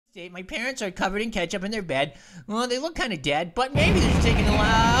My parents are covered in ketchup in their bed. Well, they look kind of dead, but maybe they're just taking a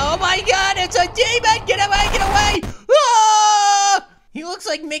while. Oh my God, it's a demon! Get away, get away! Ah! He looks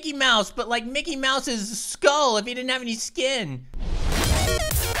like Mickey Mouse, but like Mickey Mouse's skull if he didn't have any skin.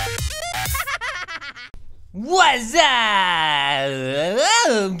 What's up?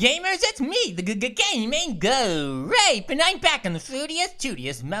 Hello, gamers, it's me, the Gaming Grape, and I'm back on the foodiest,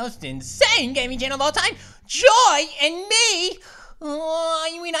 tootiest, most insane gaming channel of all time, Joy and me.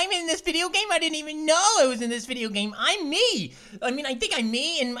 I mean, I'm in this video game. I didn't even know I was in this video game. I'm me. I mean, I think I'm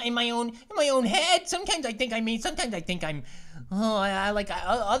me in my own head. Sometimes I think I'm me. Sometimes I think I'm I like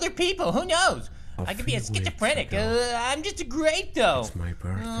other people. Who knows? I could be a schizophrenic. I'm just a grape, though. It's my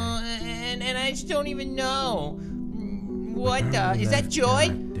birthday. And I just don't even know. What? Is that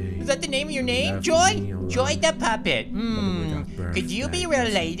Joy? Is that the name of your name, Joy? Joy the Puppet. Could you be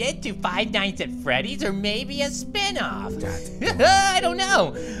related to Five Nights at Freddy's or maybe a spin-off? I don't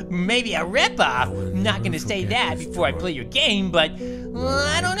know. Maybe a rip-off. I'm not gonna say that before I play your game, but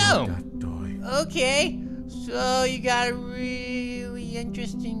I don't know. Okay, so you got a really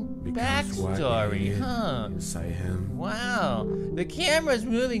interesting backstory, huh? Wow, the camera's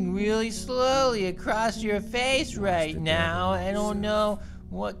moving really slowly across your face right now. I don't know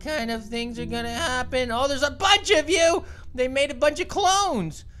what kind of things are gonna happen. Oh, there's a bunch of you! They made a bunch of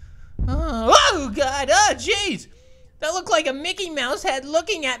clones. Oh God, oh jeez. That looked like a Mickey Mouse head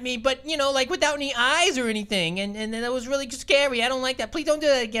looking at me, but you know, like without any eyes or anything. And that was really scary. I don't like that. Please don't do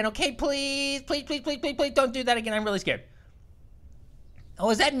that again, okay? Please, please, please, please, please, please don't do that again. I'm really scared. Oh,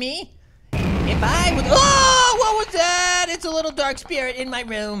 is that me? If I was, oh, what was that? It's a little dark spirit in my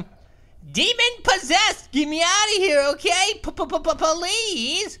room. Demon possessed! Get me out of here, okay?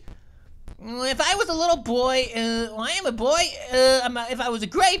 Please! If I was a little boy, well, I am a boy, if I was a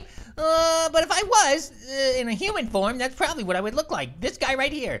grape, but if I was, in a human form, that's probably what I would look like. This guy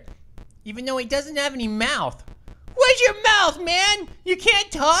right here. Even though he doesn't have any mouth. Where's your mouth, man? You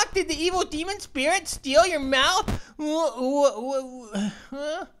can't talk? Did the evil demon spirit steal your mouth? I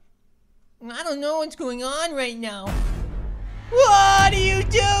don't know what's going on right now. What are you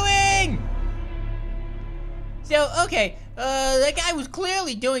doing? So, okay, that guy was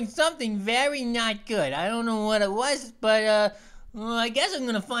clearly doing something very not good. I don't know what it was, but, I guess I'm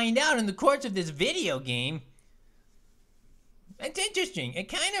gonna find out in the course of this video game. That's interesting. It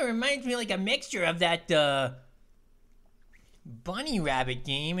kind of reminds me like a mixture of that, bunny rabbit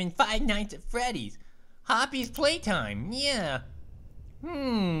game in Five Nights at Freddy's. Hoppy's Playtime, yeah.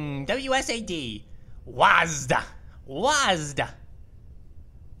 WSAD. WASD. WASD.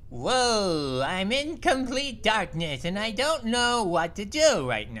 Whoa, I'm in complete darkness and I don't know what to do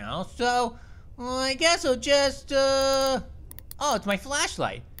right now, so I guess I'll just, oh, it's my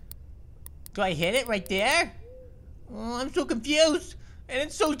flashlight. Do I hit it right there? Oh, I'm so confused. And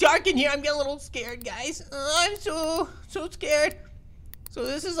it's so dark in here, I'm getting a little scared, guys. I'm so scared. So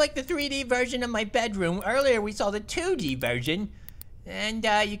this is like the 3D version of my bedroom. Earlier we saw the 2D version. And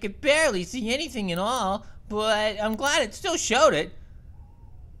you could barely see anything at all. But I'm glad it still showed it.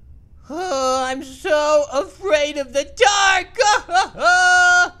 Oh, I'm so afraid of the dark.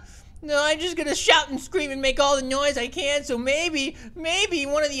 No, I'm just gonna shout and scream and make all the noise I can, so maybe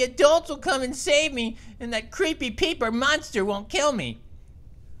one of the adults will come and save me, and that creepy peeper monster won't kill me.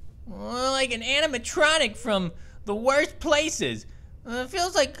 Well, like an animatronic from the worst places. It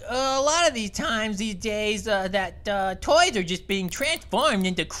feels like a lot of these times these days that toys are just being transformed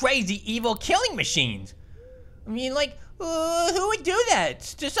into crazy evil killing machines. I mean, like, who would do that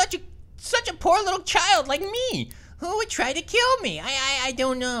to such a poor little child like me? Who would try to kill me? I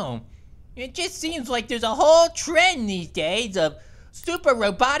don't know. It just seems like there's a whole trend these days of super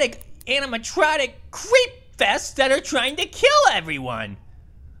robotic animatronic creep fests that are trying to kill everyone.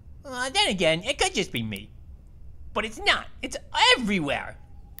 Then again, it could just be me. But it's not. It's everywhere.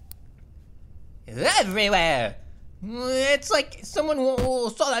 Everywhere. It's like someone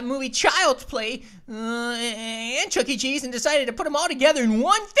saw that movie Child's Play and Chuck E. Cheese and decided to put them all together in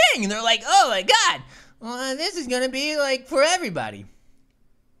one thing. And they're like, oh my God, this is gonna be like for everybody.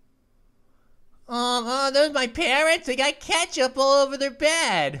 There's my parents. They got ketchup all over their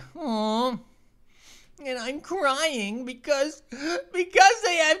bed. And I'm crying because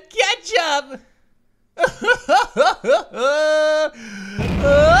they have ketchup.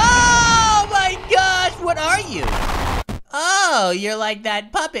 Oh my gosh, what are you? Oh, you're like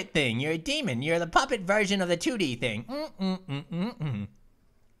that puppet thing. You're a demon. You're the puppet version of the 2D thing.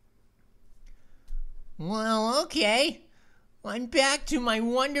 Well, okay. I'm back to my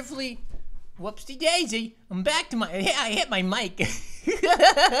wonderfully Whoopsie daisy. I'm back to my, I hit my mic.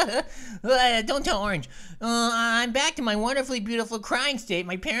 Don't tell Orange. I'm back to my wonderfully beautiful crying state.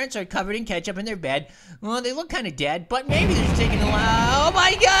 My parents are covered in ketchup in their bed. Well, they look kind of dead, but maybe they're just taking a while. Oh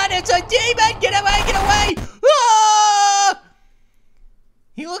my God, it's a demon! Get away, get away! Ah!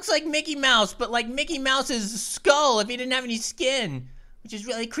 He looks like Mickey Mouse, but like Mickey Mouse's skull if he didn't have any skin. Which is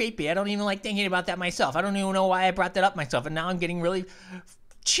really creepy. I don't even like thinking about that myself. I don't even know why I brought that up myself, and now I'm getting really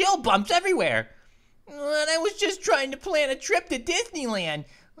chill bumps everywhere. And I was just trying to plan a trip to Disneyland.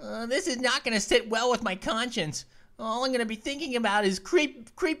 This is not going to sit well with my conscience. All I'm going to be thinking about is creepy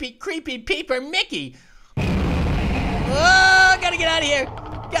peeper Mickey. Oh, gotta get out of here.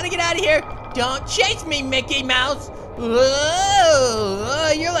 Gotta get out of here. Don't chase me, Mickey Mouse.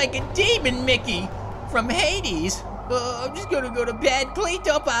 Oh, you're like a demon, Mickey, from Hades. I'm just gonna go to bed. Please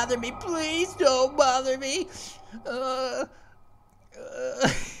don't bother me. Please don't bother me.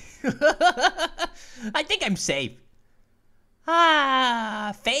 I think I'm safe.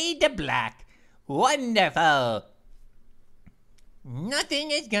 Ah, fade to black. Wonderful.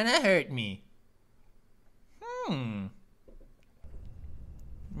 Nothing is gonna hurt me.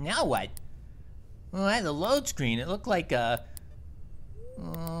 Now what? Well, I had the load screen. It looked like that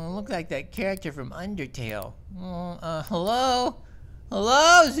character from Undertale. Hello?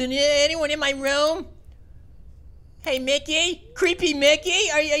 Hello? Is anyone in my room? Hey, Mickey? Creepy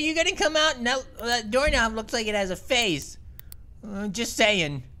Mickey? Are you gonna come out? No, that doorknob looks like it has a face. Just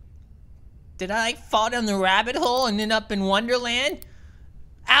saying. Did I like fall down the rabbit hole and end up in Wonderland?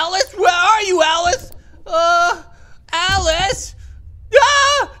 Alice? Where are you, Alice? Alice?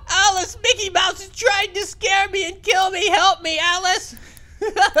 Ah! Alice, Mickey Mouse is trying to scare me and kill me. Help me, Alice.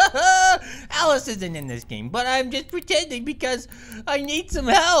 Alice isn't in this game, but I'm just pretending because I need some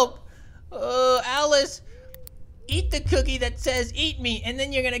help. Alice, eat the cookie that says eat me, and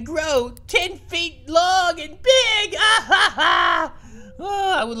then you're gonna grow 10 feet long and big.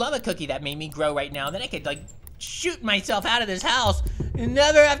 Oh, I would love a cookie that made me grow right now. Then I could like shoot myself out of this house and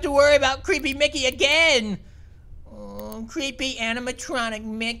never have to worry about creepy Mickey again. Oh, creepy animatronic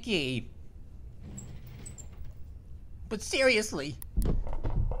Mickey. But seriously,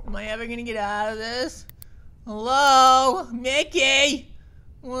 am I ever gonna get out of this? Hello, Mickey?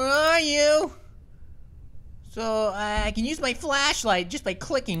 Where are you? So I can use my flashlight just by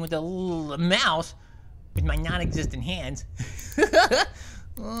clicking with the mouse with my non-existent hands.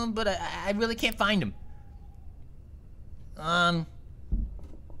 But I really can't find him. Hello?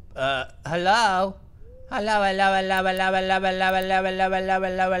 Hello, I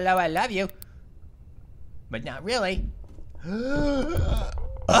love you. But not really.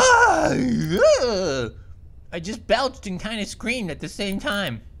 I just belched and kind of screamed at the same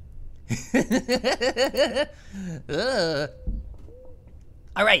time.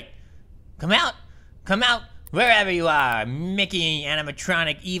 All right, come out, wherever you are, Mickey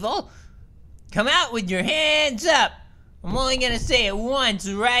animatronic evil. Come out with your hands up. I'm only gonna say it once,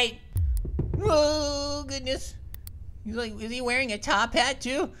 right? Oh, goodness. Is he wearing a top hat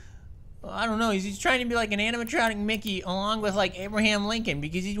too? I don't know, he's trying to be like an animatronic Mickey along with like Abraham Lincoln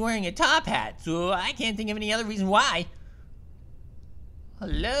because he's wearing a top hat, so I can't think of any other reason why.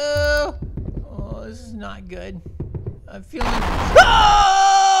 Hello? Oh, this is not good. I'm feeling...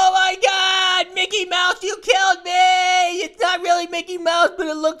 Oh my God! Mickey Mouse, you killed me! It's not really Mickey Mouse, but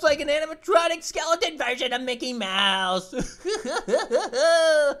it looks like an animatronic skeleton version of Mickey Mouse.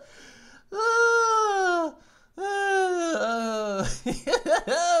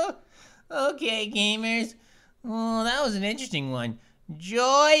 Okay, gamers. Oh, that was an interesting one.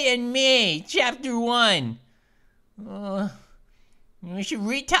 Joy and Me, Chapter 1. We should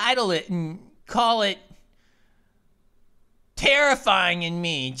retitle it and call it Terrifying in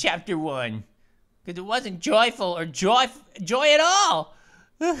Me, Chapter 1. Because it wasn't joyful or joy at all.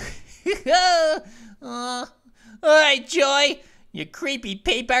 Alright, Joy, you creepy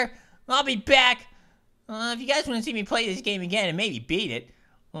paper. I'll be back. If you guys want to see me play this game again and maybe beat it,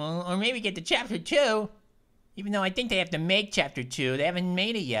 or maybe get to Chapter 2, even though I think they have to make Chapter 2. They haven't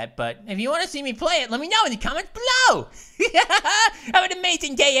made it yet, but if you want to see me play it, let me know in the comments below. Have an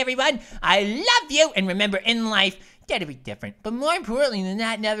amazing day, everyone. I love you, and remember, in life, gotta be different. But more importantly than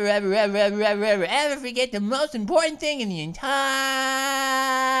that, never, ever, ever, ever, ever, ever, ever forget the most important thing in the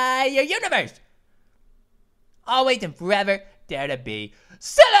entire universe. Always and forever, dare to be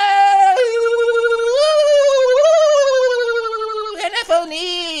silly! And if an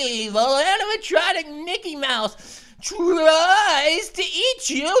evil animatronic Mickey Mouse tries to eat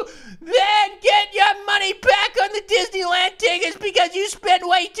you, then get your money back on the Disneyland tickets because you spent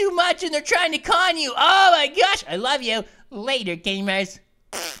way too much and they're trying to con you. Oh my gosh, I love you. Later, gamers.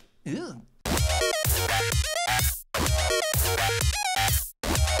 Ooh.